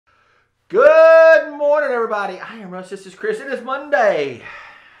Good morning, everybody. I am Russ. This is Chris. It is Monday.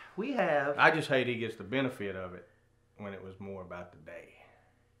 I just hate he gets the benefit of it when it was more about the day.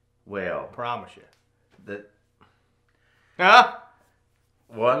 Well, I promise you. the Huh?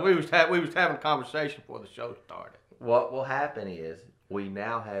 what We was having a conversation before the show started. what will happen is we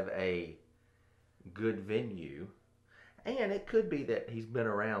now have a good venue, and it could be that he's been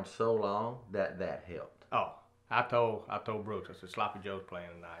around so long that helped. Oh, I told Brooks. I said Sloppy Joe's playing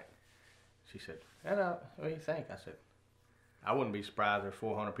tonight. She said, "What do you think?" I said, "I wouldn't be surprised there's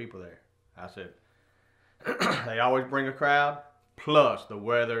 400 people there." I said, "They always bring a crowd. Plus, the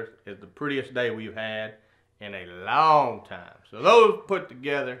weather is the prettiest day we've had in a long time. So those put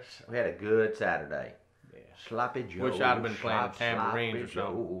together." We had a good Saturday. Yeah. Sloppy Joe. Wish I'd have been playing the tambourines or Sloppy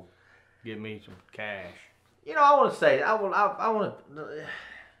something. Joe. Give me some cash. You know, I want to say, I want to.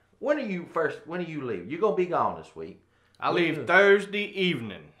 When do you leave? You're gonna be gone this week. I leave Thursday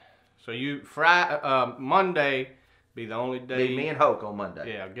evening. So Monday be the only day. Be me and Hoke on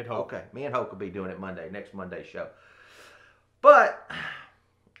Monday. Yeah, get Hoke. Okay, me and Hoke will be doing it Monday, next Monday's show. But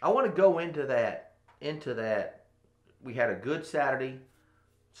I want to go into that. We had a good Saturday.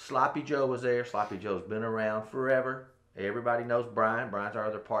 Sloppy Joe was there. Sloppy Joe's been around forever. Everybody knows Brian. Brian's our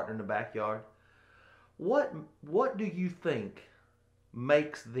other partner in the backyard. What do you think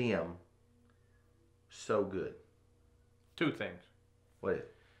makes them so good? Two things. What is it?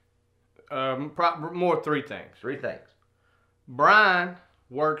 More three things. Three things. Brian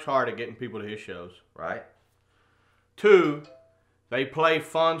works hard at getting people to his shows. Right? Two, they play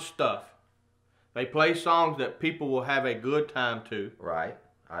fun stuff. They play songs that people will have a good time to. Right.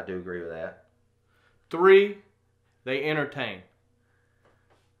 I do agree with that. Three, they entertain.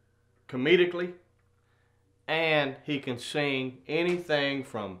 Comedically. And he can sing anything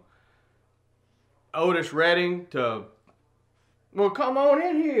from Otis Redding to, well, come on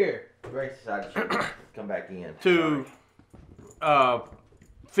in here, Grace decided to come back in. to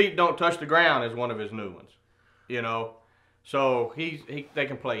Feet Don't Touch the Ground is one of his new ones. You know, so they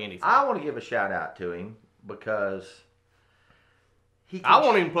can play anything. I want to give a shout out to him because I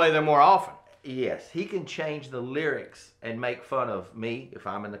want him to play them more often. Yes, he can change the lyrics and make fun of me if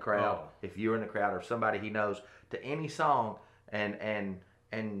I'm in the crowd, Oh. if you're in the crowd, or somebody he knows, to any song, and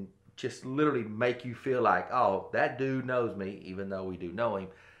just literally make you feel like, oh, that dude knows me, even though we do know him,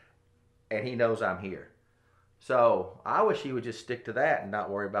 and he knows I'm here. So I wish he would just stick to that and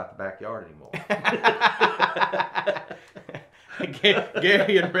not worry about the backyard anymore.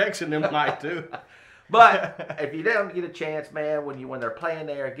 Gary and Rex and them might too. But if you don't get a chance, man, when they're playing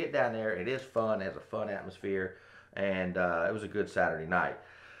there, get down there. It is fun. It has a fun atmosphere, and it was a good Saturday night.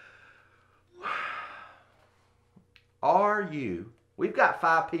 We've got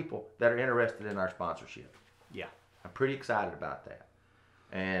 5 people that are interested in our sponsorship. Yeah. I'm pretty excited about that.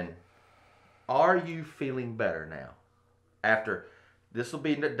 And are you feeling better now? This will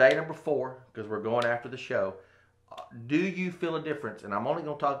be day number 4 because we're going after the show. Do you feel a difference? And I'm only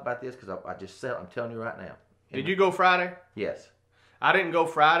going to talk about this because I'm telling you right now. Did you go Friday? Yes. I I didn't go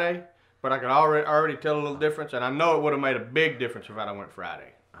Friday, but I could already tell a little difference, and I know it would have made a big difference if I went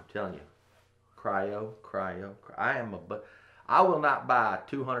Friday. I'm telling you. Cryo. I will not buy a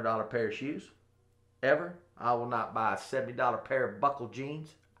 $200 pair of shoes, ever. I will not buy a $70 pair of buckled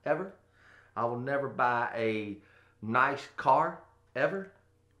jeans, ever. I will never buy a nice car, ever.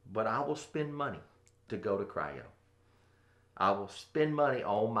 But I will spend money to go to Cryo. I will spend money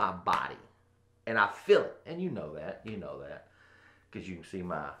on my body. And I feel it. And you know that. Because you can see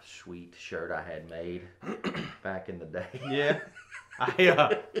my sweet shirt I had made back in the day. Yeah.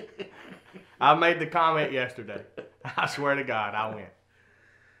 I made the comment yesterday. I swear to God, I went,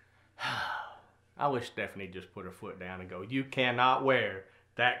 I wish Stephanie just put her foot down and go, "You cannot wear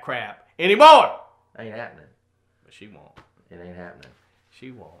that crap anymore." Ain't happening. But she won't. It ain't happening.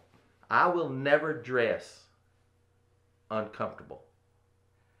 She won't. I will never dress uncomfortable.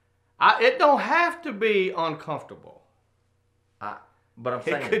 It don't have to be uncomfortable. But I'm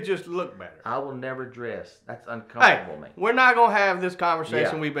saying It could just look better. I will never dress. That's Hey, uncomfortable, man. we're not going to have this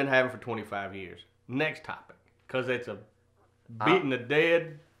conversation Yeah. we've been having for 25 years. Next topic. Because it's a beating a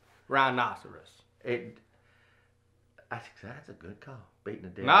dead rhinoceros. That's a good call. Beating a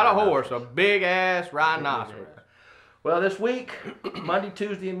dead Not a rhinoceros. horse, a big-ass rhinoceros. Well, this week, Monday,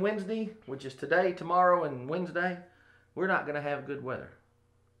 Tuesday, and Wednesday, which is today, tomorrow, and Wednesday, we're not going to have good weather.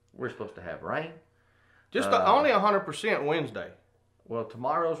 We're supposed to have rain. Just only 100% Wednesday. Well,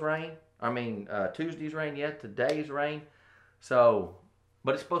 tomorrow's rain. Tuesday's rain yet. Today's rain. So,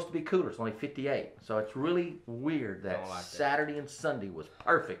 but it's supposed to be cooler. It's only 58. So it's really weird that Saturday and Sunday was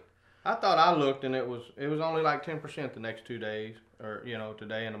perfect. I thought I looked and it was only like 10% the next 2 days. or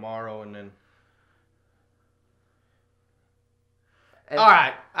today and tomorrow, and then. And All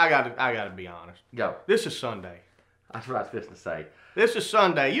right, I gotta be honest. go. This is Sunday. That's what I was fixing to say. This is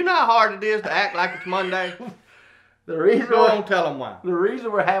Sunday. You know how hard it is to act like it's Monday? The reason Go on, tell them why. The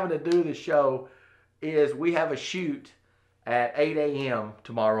reason we're having to do this show is we have a shoot at 8 a.m.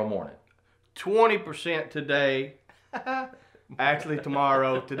 tomorrow morning. 20% today. Actually,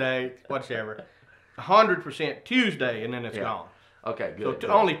 tomorrow, today, whichever. 100% Tuesday, and then it's gone. Okay, So good.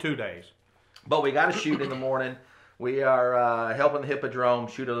 only 2 days. But we got to shoot in the morning. We are helping the Hippodrome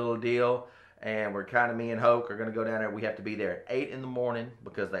shoot a little deal. And we're kind of, me and Hoke are going to go down there. We have to be there at 8 in the morning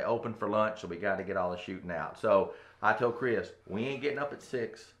because they open for lunch. So we got to get all the shooting out. So I told Chris, we ain't getting up at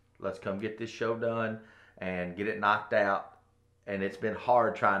 6. Let's come get this show done and get it knocked out. And it's been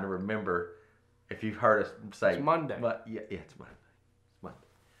hard trying to remember if you've heard us say. It's Monday. But yeah, it's Monday. It's Monday.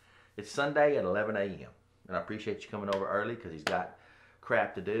 It's Sunday at 11 a.m. And I appreciate you coming over early because he's got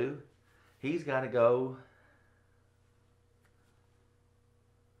crap to do. He's got to go.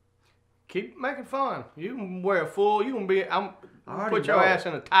 Keep making fun. You can wear a full. You can be. already Put your know. ass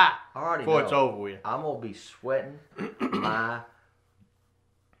in a tie I already before know. it's over with. I'm going to be sweating my.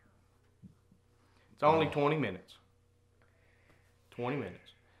 It's only 20 minutes. 20 minutes.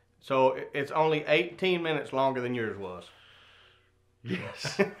 So it's only 18 minutes longer than yours was.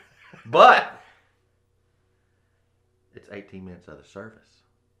 Yes. But it's 18 minutes of the service.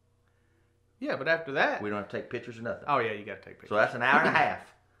 Yeah, but after that. We don't have to take pictures or nothing. Oh yeah, you got to take pictures. So that's an hour and a half.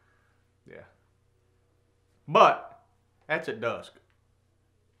 Yeah. But that's at dusk.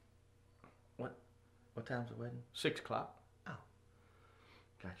 What time's the wedding? 6 o'clock.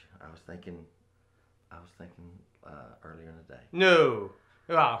 Gotcha. I was thinking earlier in the day. No.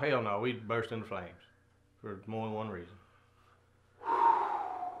 Oh, hell no. We'd burst into flames for more than one reason.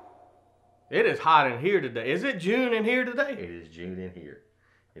 It is hot in here today. Is it June in here today? It is June in here.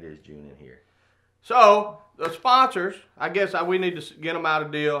 It is June in here. So, the sponsors, I guess we need to get them out a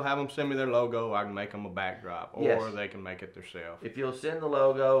deal, have them send me their logo. I can make them a backdrop, or Yes. they can make it themselves. If you'll send the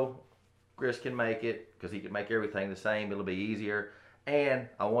logo, Chris can make it because he can make everything the same. It'll be easier. And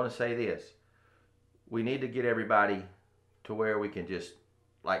I want to say this. We need to get everybody to where we can just,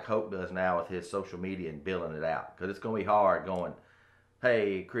 like Hope does now with his social media and billing it out. Because it's going to be hard going,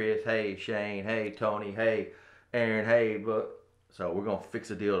 hey, Chris, hey, Shane, hey, Tony, hey, Aaron, hey, but. So we're going to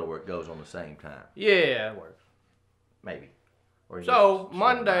fix a deal to where it goes on the same time. Yeah, it works. Maybe. Or So, just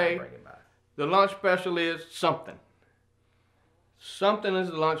Monday, bring it by. the lunch special is something. Something is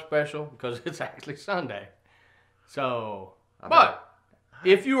the lunch special because it's actually Sunday. So, but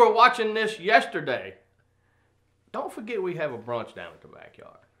if you were watching this yesterday, don't forget we have a brunch down at the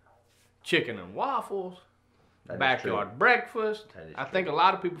backyard. Chicken and waffles, That is backyard true. breakfast. That is I true. think a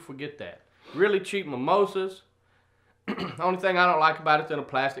lot of people forget that. Really cheap mimosas. The only thing I don't like about it's in a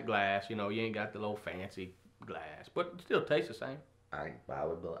plastic glass. You ain't got the little fancy glass, but it still tastes the same. I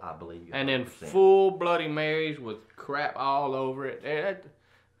believe you. And then 100%. full Bloody Marys with crap all over it.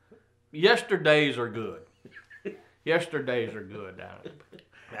 Yesterdays are good. Yesterdays are good down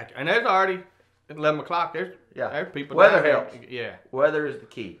there. And there's already 11 o'clock. There's people. Weather down there. helps. Yeah. Weather is the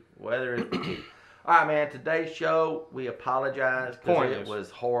key. Weather is the key. All right, man. Today's show, we apologize because it Pointless. was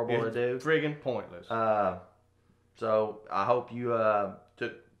horrible to do. Friggin' pointless. So I hope you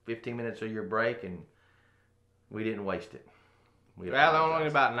took 15 minutes of your break and we didn't waste it. We Well, apologize. only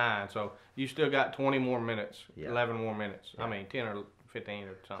about 9, so you still got 20 more minutes. Yeah. 11 more minutes. Yeah. I mean, 10 or 15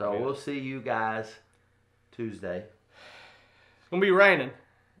 or something. So we'll see you guys Tuesday. It's going to be raining.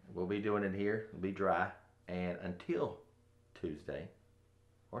 We'll be doing it here. It'll be dry. And until Tuesday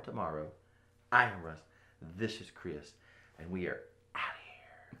or tomorrow, I am Russ. This is Chris. And we are out of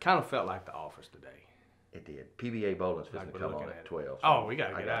here. It kind of felt like The Office today. It did. PBA Bowling's Like supposed to we're come looking on at at it. 12. Oh, we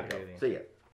gotta I get gotta out of go. here then. See ya.